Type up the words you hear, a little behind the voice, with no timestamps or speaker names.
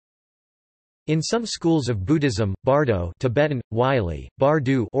In some schools of Buddhism, Bardo Tibetan, Wylie,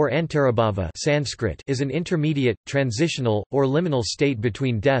 Bardu or Antarabhava Sanskrit is an intermediate, transitional, or liminal state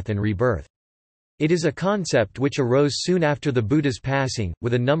between death and rebirth. It is a concept which arose soon after the Buddha's passing,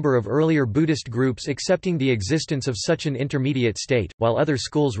 with a number of earlier Buddhist groups accepting the existence of such an intermediate state, while other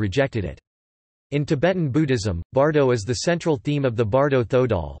schools rejected it. In Tibetan Buddhism, Bardo is the central theme of the Bardo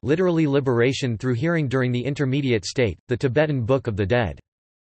Thodol, literally liberation through hearing during the intermediate state, the Tibetan Book of the Dead.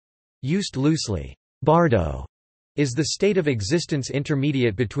 Used loosely, Bardo is the state of existence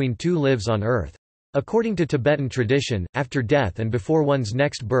intermediate between two lives on earth. According to Tibetan tradition, after death and before one's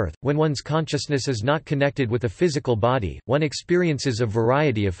next birth, when one's consciousness is not connected with a physical body, one experiences a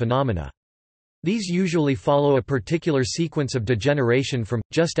variety of phenomena. These usually follow a particular sequence of degeneration from,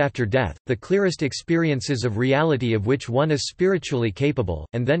 just after death, the clearest experiences of reality of which one is spiritually capable,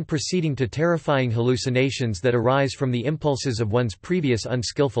 and then proceeding to terrifying hallucinations that arise from the impulses of one's previous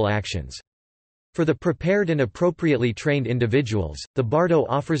unskillful actions. For the prepared and appropriately trained individuals, the Bardo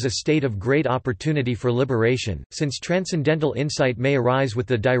offers a state of great opportunity for liberation, since transcendental insight may arise with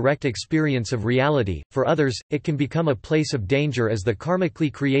the direct experience of reality. For others, it can become a place of danger as the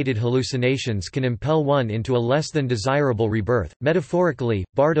karmically created hallucinations can impel one into a less than desirable rebirth. Metaphorically,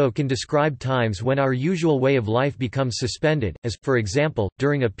 Bardo can describe times when our usual way of life becomes suspended, as, for example,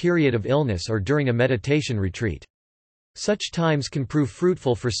 during a period of illness or during a meditation retreat. Such times can prove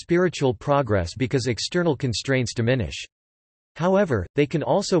fruitful for spiritual progress because external constraints diminish. However, they can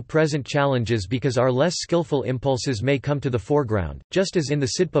also present challenges because our less skillful impulses may come to the foreground. Just as in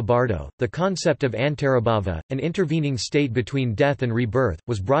the Sidpa Bardo, the concept of Antarabhava, an intervening state between death and rebirth,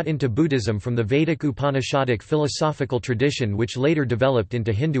 was brought into Buddhism from the Vedic Upanishadic philosophical tradition which later developed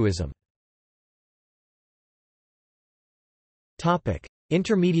into Hinduism.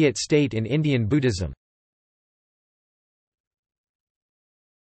 Intermediate state in Indian Buddhism.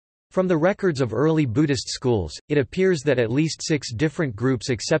 From the records of early Buddhist schools, it appears that at least 6 different groups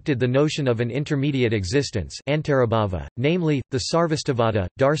accepted the notion of an intermediate existence Antarabhava, namely, the Sarvastivada,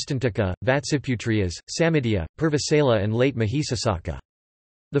 Darstantaka, Vatsiputriyas, Samidhiya, Purvasala and late Mahisasaka.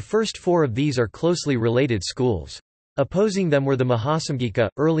 The first 4 of these are closely related schools. Opposing them were the Mahasamgika,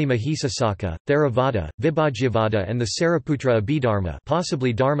 early Mahisasaka, Theravada, Vibhajyavada and the Sariputra Abhidharma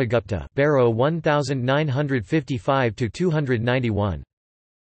possibly Dharmagupta, Barrow 1955–291.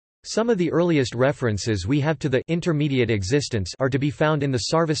 Some of the earliest references we have to the intermediate existence are to be found in the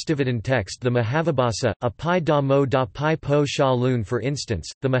Sarvastivadin text the Mahavibhasa, a pi da mo da pi po sha lun. For instance,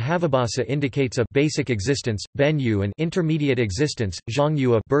 the Mahavibhasa indicates a basic existence, ben-yu, and intermediate existence,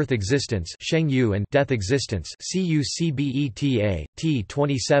 zhang-yu, a birth existence, sheng-yu, and death existence, cucbeta, t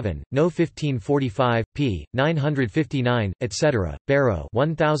 27, no 1545, p. 959, etc. Barrow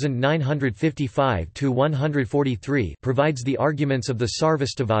 1955–143 provides the arguments of the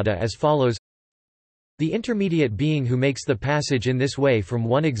Sarvastivada as follows: the intermediate being who makes the passage in this way from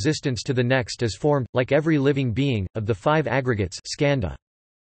one existence to the next is formed, like every living being, of the 5 aggregates skandha.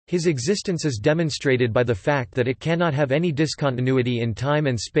 His existence is demonstrated by the fact that it cannot have any discontinuity in time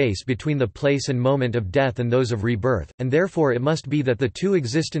and space between the place and moment of death and those of rebirth, and therefore it must be that the 2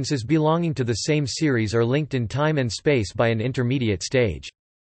 existences belonging to the same series are linked in time and space by an intermediate stage.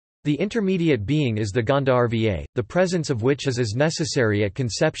 The intermediate being is the Gandharva, the presence of which is as necessary at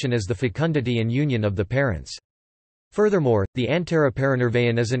conception as the fecundity and union of the parents. Furthermore, the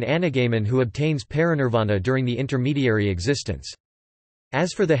Antaraparinirvayan is an anagamin who obtains parinirvana during the intermediary existence.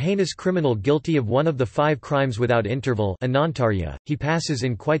 As for the heinous criminal guilty of one of the 5 crimes without interval anantarya, he passes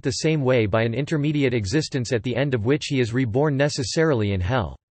in quite the same way by an intermediate existence at the end of which he is reborn necessarily in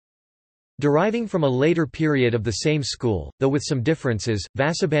hell. Deriving from a later period of the same school, though with some differences,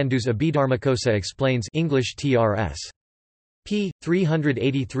 Vasubandhu's Abhidharmakosa explains English Trs. p.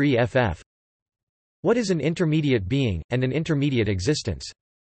 383 ff. What is an intermediate being, and an intermediate existence?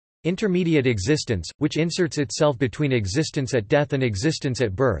 Intermediate existence, which inserts itself between existence at death and existence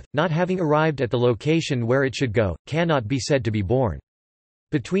at birth, not having arrived at the location where it should go, cannot be said to be born.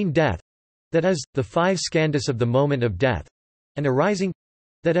 Between death—that is, the 5 skandhas of the moment of death—and arising—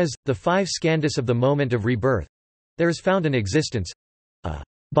 that is, the 5 skandhas of the moment of rebirth, there is found an existence, a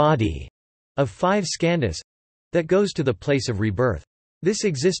body, of 5 skandhas, that goes to the place of rebirth. This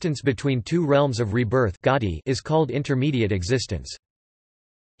existence between 2 realms of rebirth is called intermediate existence.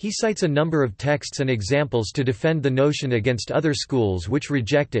 He cites a number of texts and examples to defend the notion against other schools which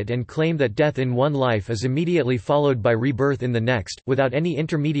reject it and claim that death in one life is immediately followed by rebirth in the next, without any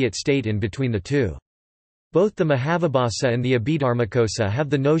intermediate state in between the 2. Both the Mahavibhasa and the Abhidharmakosa have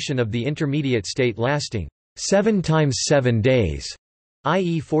the notion of the intermediate state lasting 7 times 7 days,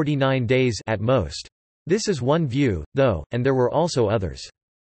 i.e. 49 days at most. This is one view, though, and there were also others.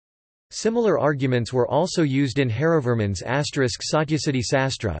 Similar arguments were also used in Harivarman's *Satyasiddhi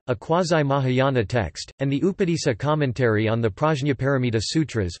Sastra, a quasi-Mahayana text, and the Upadisa commentary on the Prajnaparamita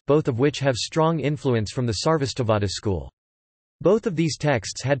Sutras, both of which have strong influence from the Sarvastivada school. Both of these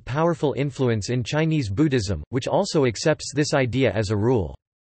texts had powerful influence in Chinese Buddhism, which also accepts this idea as a rule.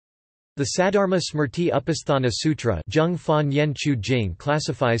 The Saddharma Smrti Upasthana Sutra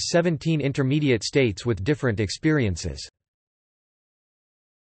classifies 17 intermediate states with different experiences.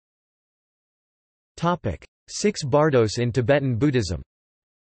 6 Bardos in Tibetan Buddhism.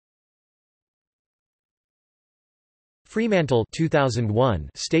 Fremantle 2001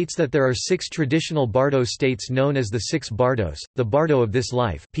 states that there are 6 traditional Bardo states known as the 6 Bardos: the Bardo of this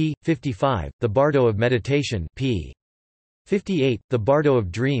life, p. 55; the Bardo of meditation, p. 58; the Bardo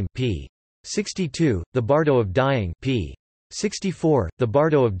of dream, p. 62; the Bardo of dying, p. 64; the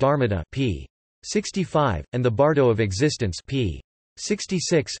Bardo of dharmata, p. 65; and the Bardo of existence, p.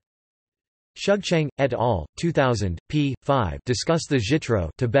 66. Shugchang, et al., 2000, p. 5 discuss the Jitro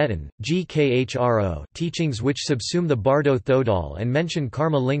Tibetan, Gkhro teachings which subsume the Bardo Thodol and mention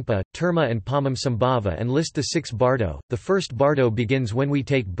Karma Lingpa, Terma and Pamam Sambhava and list the 6 Bardo. The first Bardo begins when we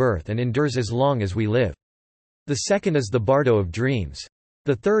take birth and endures as long as we live. The second is the Bardo of dreams.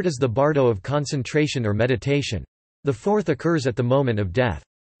 The third is the Bardo of concentration or meditation. The fourth occurs at the moment of death.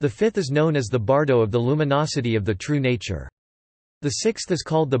 The fifth is known as the Bardo of the luminosity of the true nature. The sixth is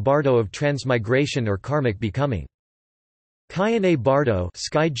called the Bardo of transmigration or karmic becoming. Kyane Bardo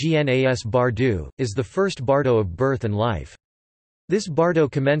is the first Bardo of birth and life. This Bardo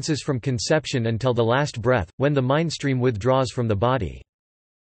commences from conception until the last breath, when the mind stream withdraws from the body.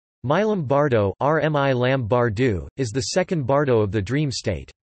 Milam Bardo is the second Bardo of the dream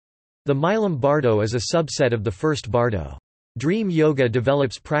state. The Milam Bardo is a subset of the first Bardo. Dream yoga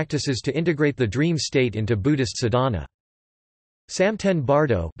develops practices to integrate the dream state into Buddhist sadhana. Samten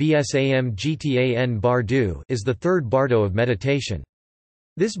Bardo is the third Bardo of meditation.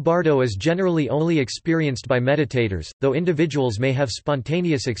 This Bardo is generally only experienced by meditators, though individuals may have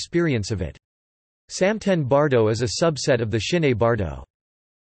spontaneous experience of it. Samten Bardo is a subset of the Shine Bardo.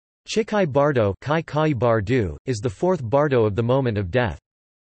 Chikai Bardo is the fourth Bardo of the moment of death.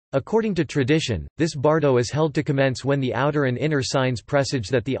 According to tradition, this Bardo is held to commence when the outer and inner signs presage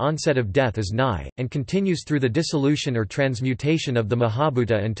that the onset of death is nigh, and continues through the dissolution or transmutation of the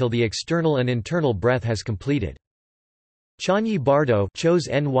Mahabhuta until the external and internal breath has completed. Chanyi Bardo is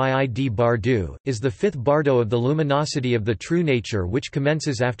the fifth Bardo of the luminosity of the true nature, which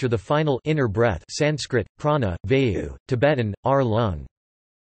commences after the final inner breath, Sanskrit, prana, vayu, Tibetan, ar lung.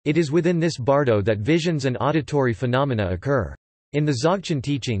 It is within this Bardo that visions and auditory phenomena occur. In the Dzogchen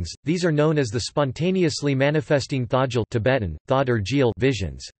teachings, these are known as the spontaneously manifesting Thajal Tibetan, Thod or Jil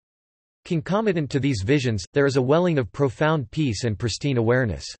visions. Concomitant to these visions, there is a welling of profound peace and pristine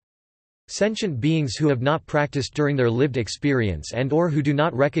awareness. Sentient beings who have not practiced during their lived experience and or who do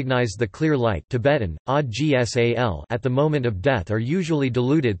not recognize the clear light Tibetan, Ad Gsal at the moment of death are usually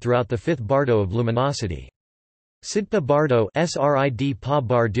deluded throughout the fifth Bardo of luminosity. Sidpa Bardo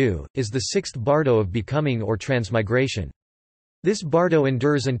is the sixth Bardo of becoming or transmigration. This Bardo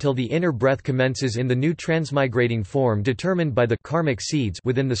endures until the inner breath commences in the new transmigrating form determined by the karmic seeds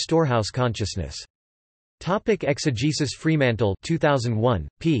within the storehouse consciousness. Exegesis Fremantle 2001,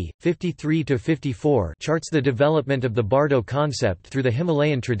 p. 53–54 charts the development of the Bardo concept through the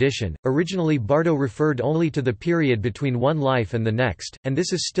Himalayan tradition. Originally Bardo referred only to the period between one life and the next, and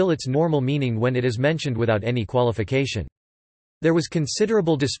this is still its normal meaning when it is mentioned without any qualification. There was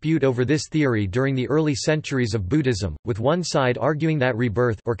considerable dispute over this theory during the early centuries of Buddhism, with one side arguing that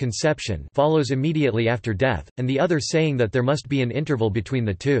rebirth or conception follows immediately after death, and the other saying that there must be an interval between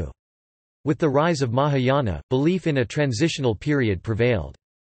the two. With the rise of Mahayana, belief in a transitional period prevailed.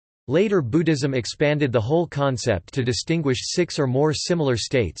 Later Buddhism expanded the whole concept to distinguish 6 or more similar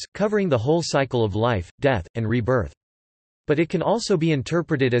states, covering the whole cycle of life, death, and rebirth. But it can also be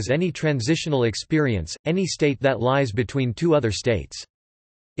interpreted as any transitional experience, any state that lies between two other states.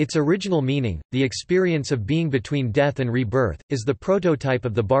 Its original meaning, the experience of being between death and rebirth, is the prototype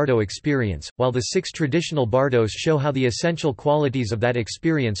of the Bardo experience, while the 6 traditional Bardos show how the essential qualities of that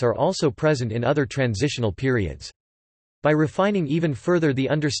experience are also present in other transitional periods. By refining even further the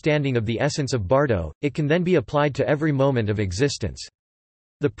understanding of the essence of Bardo, it can then be applied to every moment of existence.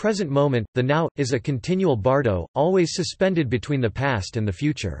 The present moment, the now, is a continual Bardo, always suspended between the past and the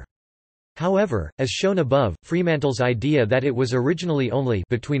future. However, as shown above, Fremantle's idea that it was originally only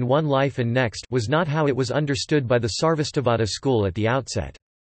between one life and next was not how it was understood by the Sarvastivada school at the outset.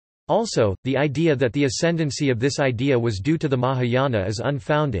 Also, the idea that the ascendancy of this idea was due to the Mahayana is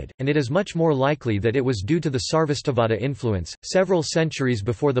unfounded, and it is much more likely that it was due to the Sarvastivada influence, several centuries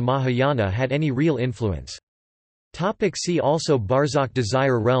before the Mahayana had any real influence. See also Barzakh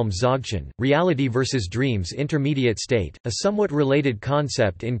desire realm Dzogchen, reality versus dreams intermediate state, a somewhat related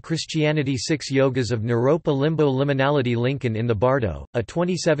concept in Christianity. 6 Yogas of Naropa Limbo Liminality Lincoln in the Bardo, a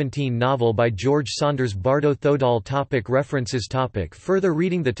 2017 novel by George Saunders. Bardo Thodol. References. Further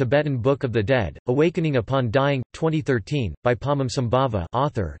reading The Tibetan Book of the Dead, Awakening Upon Dying, 2013, by Padmasambhava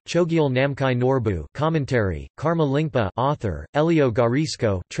author, Chogyal Namkhai Norbu commentary, Karma Lingpa author, Elio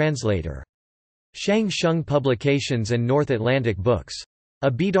Garisco translator. Shang Shung Publications and North Atlantic Books.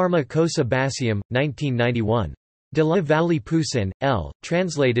 Abhidharma Kosa Basium, 1991. De la Vallée Poussin, L.,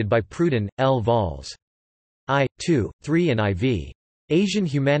 translated by Prudin, L. Vols. I, 2, 3 and IV. Asian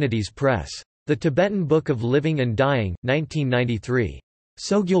Humanities Press. The Tibetan Book of Living and Dying, 1993.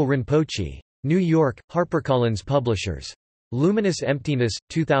 Sogyal Rinpoche. New York, HarperCollins Publishers. Luminous Emptiness,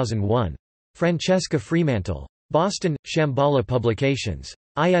 2001. Francesca Fremantle. Boston, Shambhala Publications.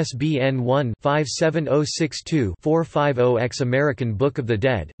 ISBN 1-57062-450-X. American Book of the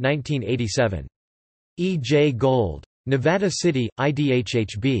Dead, 1987. E. J. Gold. Nevada City,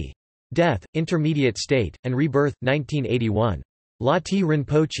 IDHHB. Death, Intermediate State, and Rebirth, 1981. Lati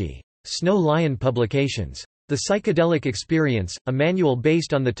Rinpoche. Snow Lion Publications. The Psychedelic Experience, a manual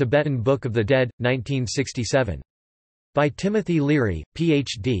based on the Tibetan Book of the Dead, 1967. By Timothy Leary,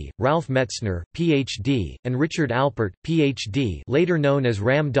 Ph.D., Ralph Metzner, Ph.D., and Richard Alpert, Ph.D., later known as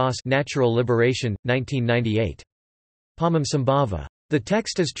Ram Dass. Natural Liberation, 1998. Padmasambhava. The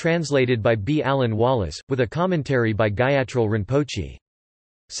text is translated by B. Alan Wallace, with a commentary by Gayatral Rinpoche.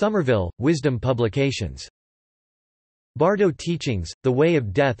 Somerville, Wisdom Publications. Bardo Teachings, The Way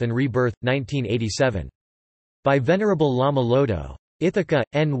of Death and Rebirth, 1987. By Venerable Lama Lodo. Ithaca,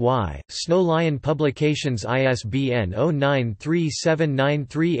 N.Y., Snow Lion Publications. ISBN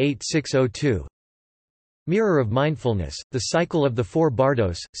 0937938602. Mirror of Mindfulness, The Cycle of the Four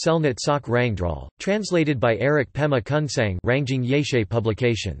Bardos, Selnat Sok Rangdral, translated by Eric Pema Kunsang. Rangjung Yeshe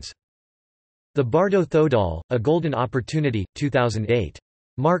Publications. The Bardo Thodol, A Golden Opportunity, 2008.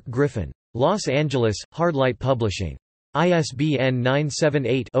 Mark Griffin. Los Angeles, Hardlight Publishing. ISBN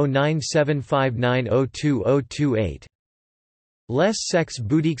 978-0975902028. Les Sex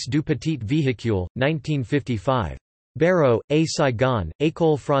Boutiques du Petit Véhicule, 1955. Barreau, A. Saigon,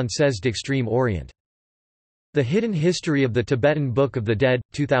 École Française d'Extrême Orient. The Hidden History of the Tibetan Book of the Dead,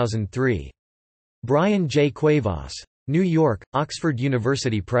 2003. Brian J. Cuevas. New York, Oxford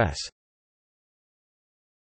University Press.